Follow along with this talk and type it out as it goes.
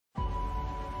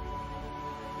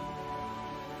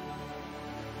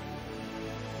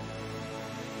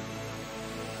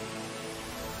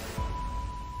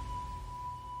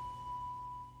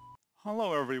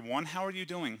Hello everyone, how are you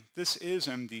doing? This is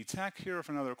MD Tech here with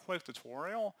another quick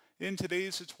tutorial. In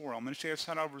today's tutorial, I'm going to show you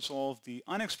how to resolve the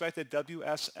unexpected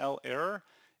WSL error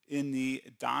in the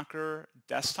Docker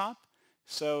desktop.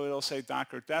 So it'll say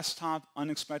Docker desktop,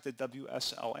 unexpected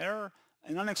WSL error.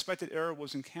 An unexpected error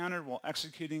was encountered while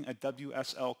executing a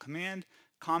WSL command.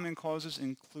 Common causes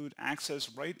include access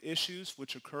write issues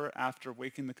which occur after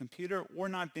waking the computer or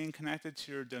not being connected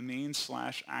to your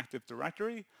domain/Active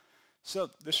Directory.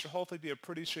 So this should hopefully be a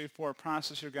pretty straightforward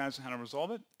process here, guys, on how to resolve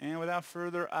it. And without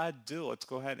further ado, let's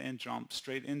go ahead and jump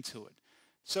straight into it.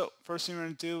 So first thing we're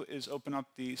going to do is open up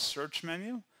the search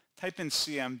menu, type in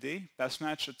CMD, best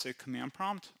match should say command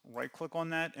prompt, right click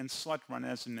on that and select run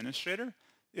as administrator.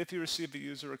 If you receive a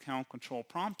user account control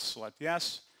prompt, select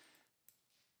yes.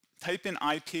 Type in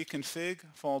ipconfig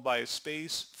followed by a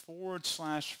space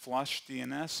 /flush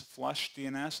DNS. Flush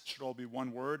DNS should all be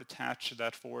one word attached to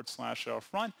that / out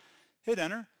front. Hit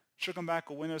enter. Should come back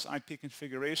a Windows IP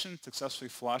configuration successfully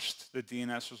flushed the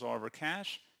DNS resolver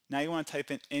cache. Now you want to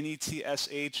type in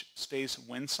netsh space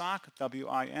winsock,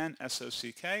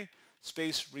 WINSOCK,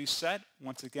 space reset,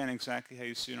 once again exactly how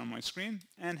you see it on my screen,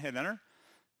 and hit enter.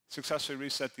 Successfully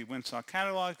reset the winsock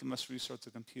catalog. You must restart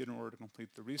the computer in order to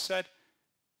complete the reset.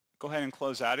 Go ahead and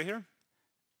close out of here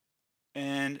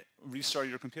and restart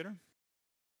your computer.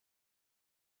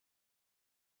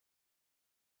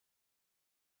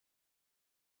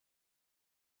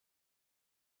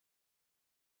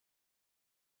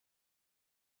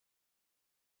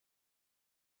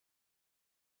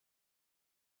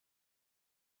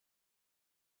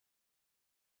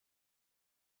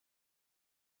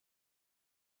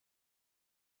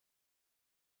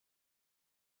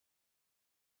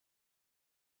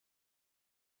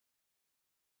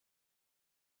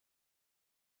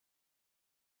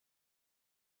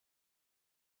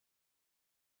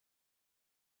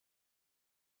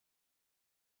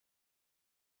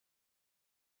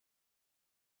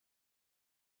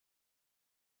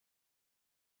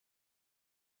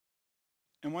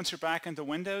 And once you're back into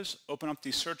Windows, open up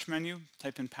the search menu,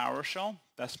 type in PowerShell.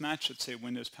 Best match should say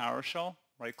Windows PowerShell.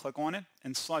 Right-click on it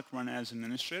and select Run as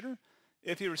Administrator.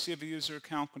 If you receive a user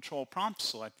account control prompt,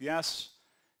 select Yes.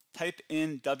 Type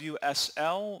in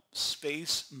WSL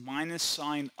space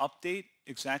 -update,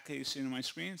 exactly how you see it on my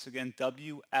screen. So again,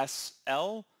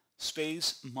 WSL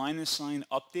space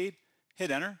 -update. Hit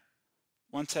Enter.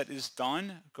 Once that is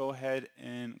done, go ahead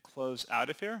and close out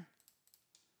of here.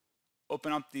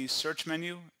 Open up the search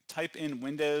menu, type in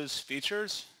Windows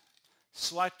Features,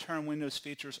 select Turn Windows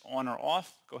Features on or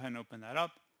off. Go ahead and open that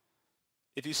up.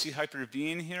 If you see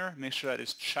Hyper-V in here, make sure that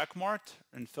is checkmarked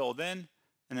and filled in,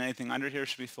 and anything under here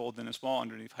should be filled in as well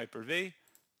underneath Hyper-V.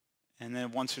 And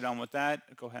then once you're done with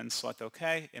that, go ahead and select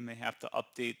OK. It may have to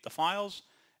update the files,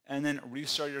 and then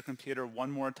restart your computer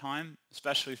one more time,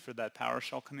 especially for that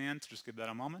PowerShell command, so just give that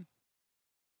a moment.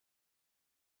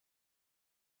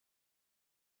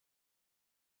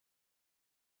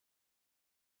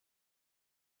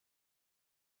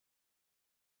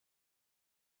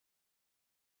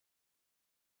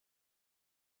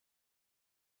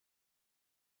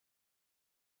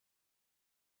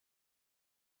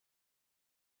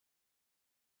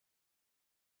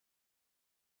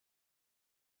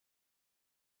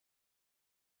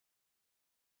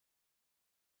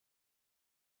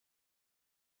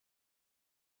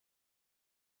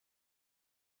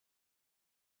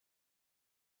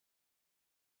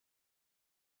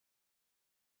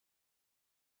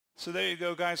 So there you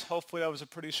go, guys. Hopefully that was a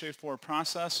pretty straightforward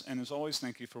process. And as always,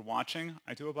 thank you for watching.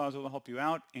 I do hope I was able to help you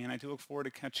out, and I do look forward to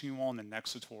catching you all in the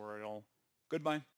next tutorial. Goodbye.